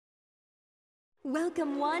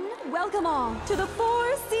Welcome one, welcome all to the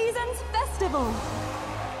Four Seasons Festival.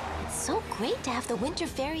 It's so great to have the winter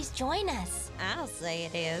fairies join us. I'll say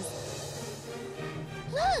it is.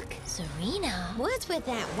 Look, Zarina. What's with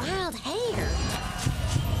that wild hair?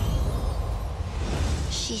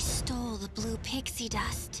 She stole the blue pixie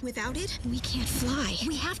dust. Without it, we can't fly.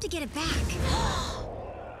 We have to get it back.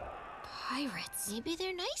 Pirates. Maybe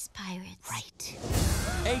they're nice pirates. Right.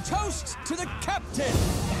 A toast to the captain!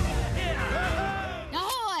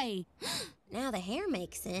 Ahoy! Now the hair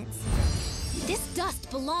makes sense. This dust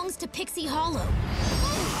belongs to Pixie Hollow.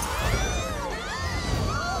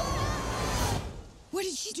 What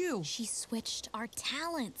did she do? She switched our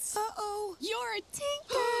talents. Uh-oh. You're a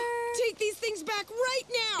tinker! Take these things back right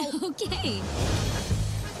now! Okay.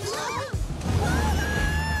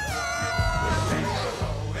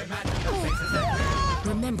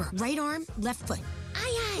 Remember, right arm, left foot. Aye,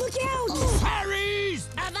 aye. Look out! Fairies!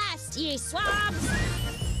 Avast, ye swabs!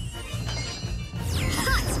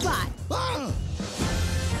 Hot spot!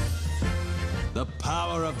 The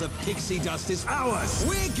power of the pixie dust is ours!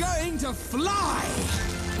 We're going to fly!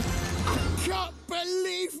 I can't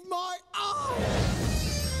believe my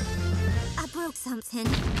eyes! I broke something.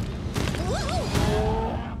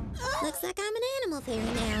 Looks like I'm an animal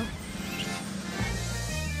fairy now.